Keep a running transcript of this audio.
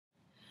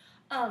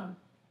Um,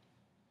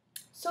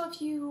 so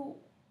if you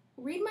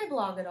read my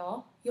blog at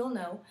all, you'll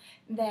know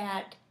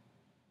that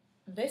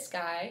this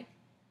guy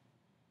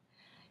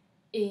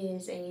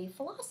is a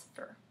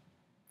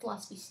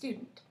philosophy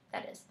student,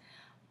 that is.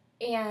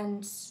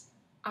 And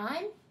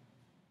I'm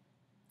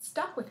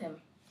stuck with him,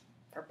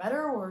 for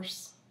better or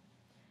worse,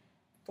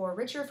 for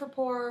richer, for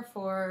poorer,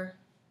 for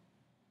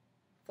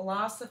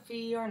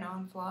philosophy or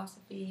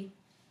non-philosophy,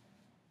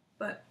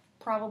 but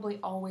probably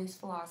always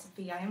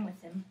philosophy. I am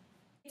with him.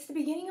 It's the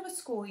beginning of a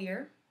school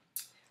year,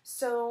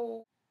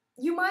 so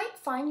you might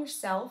find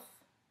yourself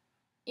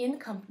in the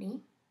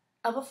company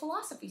of a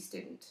philosophy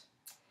student,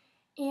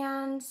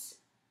 and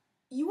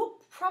you will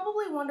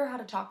probably wonder how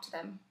to talk to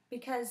them,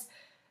 because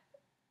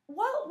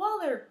while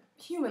they're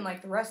human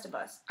like the rest of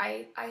us,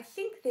 I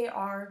think they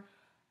are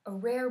a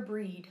rare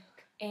breed,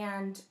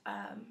 and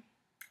I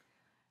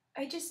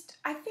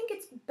think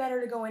it's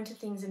better to go into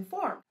things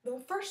informed.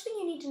 The first thing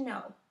you need to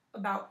know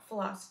about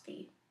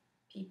philosophy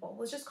people,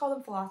 let's just call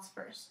them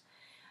philosophers.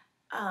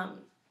 And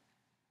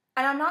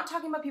I'm not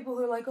talking about people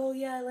who are like, oh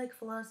yeah, I like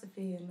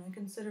philosophy and I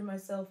consider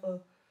myself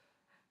a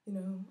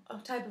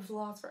type of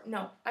philosopher.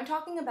 No, I'm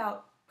talking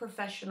about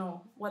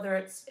professional, whether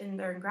it's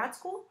they're in grad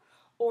school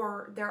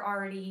or they're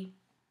already,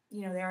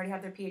 they already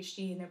have their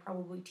PhD and they're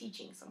probably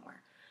teaching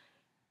somewhere.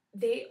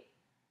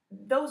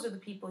 Those are the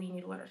people you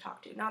need to learn to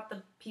talk to, not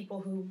the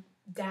people who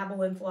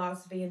dabble in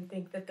philosophy and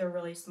think that they're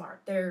really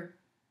smart. They're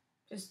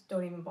just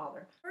don't even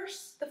bother.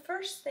 The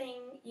first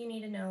thing you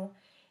need to know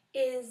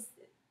is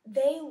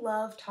they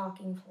love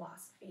talking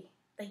philosophy.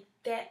 Like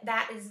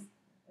that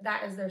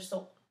is their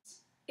soul.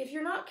 If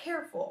you're not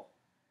careful,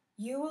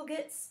 you will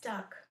get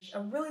stuck.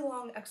 A really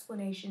long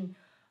explanation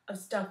of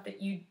stuff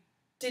that you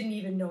didn't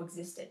even know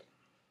existed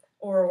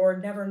or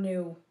never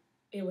knew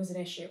it was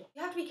an issue.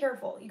 You have to be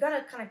careful. You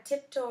gotta kind of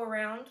tiptoe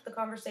around the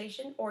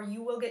conversation, or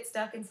you will get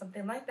stuck in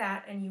something like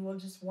that and you will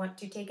just want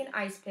to take an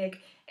ice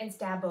pick and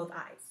stab both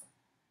eyes.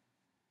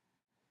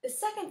 The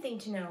second thing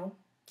to know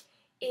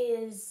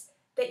is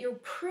that you're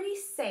pretty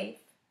safe.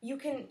 You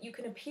can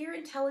appear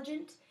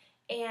intelligent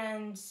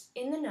and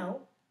in the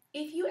know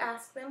if you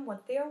ask them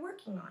what they are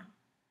working on.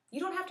 You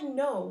don't have to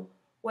know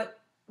what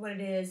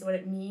it is, what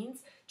it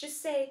means.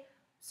 Just say,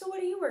 so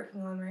what are you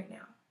working on right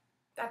now?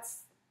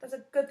 That's a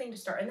good thing to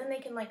start. And then they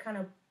can kind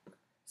of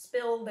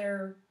spill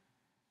the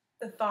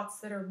thoughts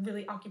that are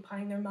really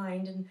occupying their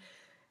mind, and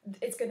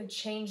it's going to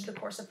change the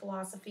course of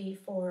philosophy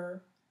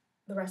for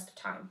the rest of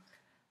time.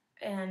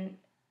 And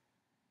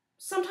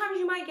sometimes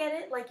you might get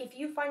it. Like if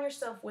you find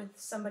yourself with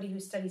somebody who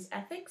studies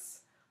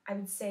ethics, I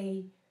would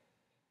say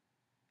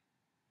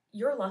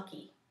you're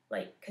lucky.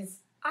 Because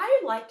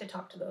I like to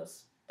talk to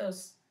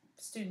those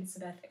students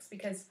of ethics,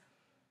 because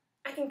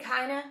I can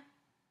kind of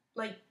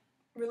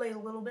relate a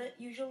little bit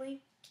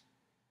usually.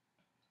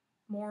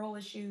 Moral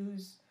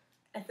issues,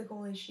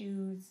 ethical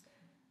issues,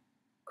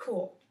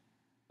 cool.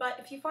 But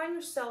if you find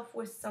yourself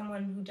with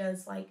someone who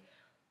does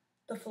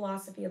the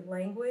philosophy of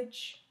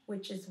language,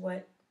 which is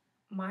what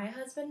my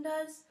husband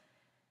does,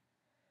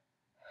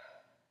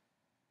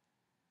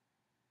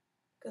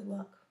 good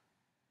luck.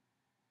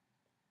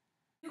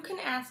 You can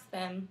ask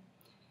them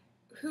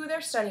who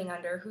they're studying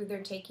under, who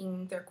they're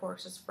taking their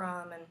courses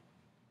from,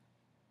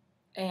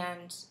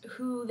 and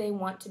who they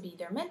want to be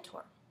their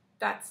mentor.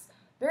 That's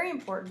very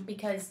important,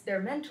 because their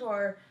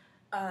mentor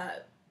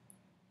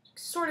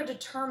sort of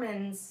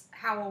determines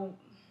how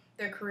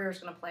their career is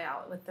going to play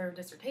out with their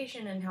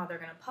dissertation and how they're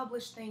going to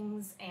publish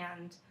things.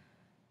 And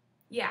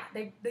yeah,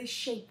 they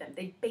shape them.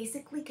 They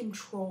basically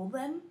control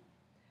them.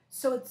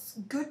 So it's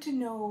good to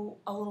know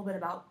a little bit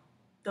about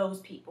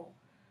those people,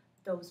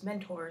 those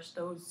mentors,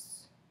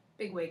 those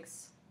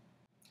bigwigs.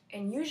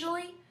 And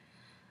usually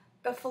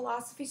the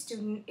philosophy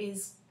student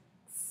is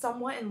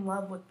somewhat in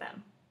love with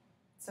them.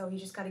 So you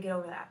just got to get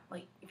over that.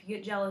 If you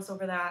get jealous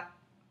over that,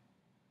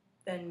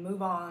 then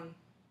move on.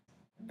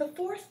 The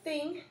fourth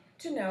thing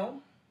to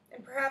know,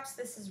 and perhaps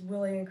this is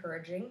really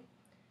encouraging,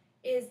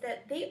 is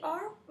that they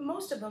are,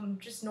 most of them,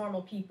 just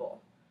normal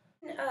people.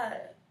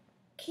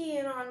 Key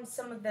in on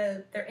some of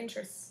their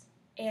interests,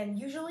 and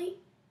usually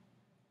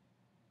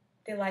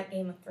they like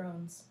Game of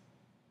Thrones.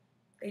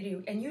 They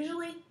do, and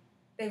usually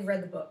they've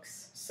read the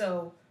books.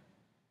 So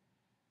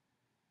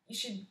you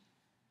should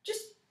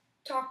just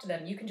talk to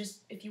them. You can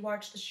just, if you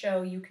watch the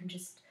show, you can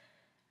just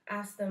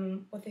ask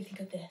them what they think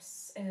of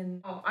this.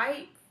 And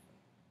I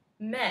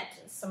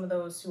met some of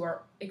those who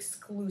are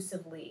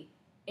exclusively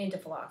into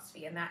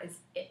philosophy, and that is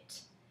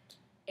it.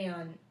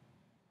 And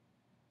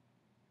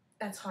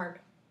that's hard.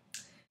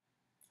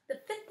 The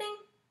fifth thing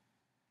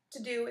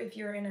to do if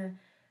you're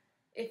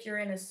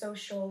in a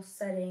social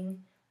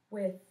setting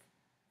with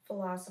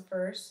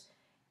philosophers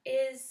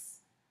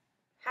is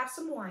have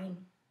some wine.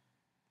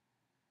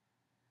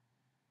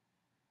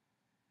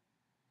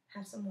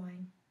 Have some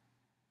wine.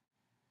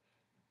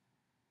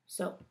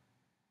 So,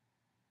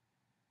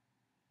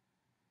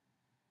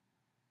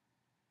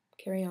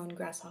 carry on,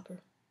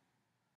 grasshopper.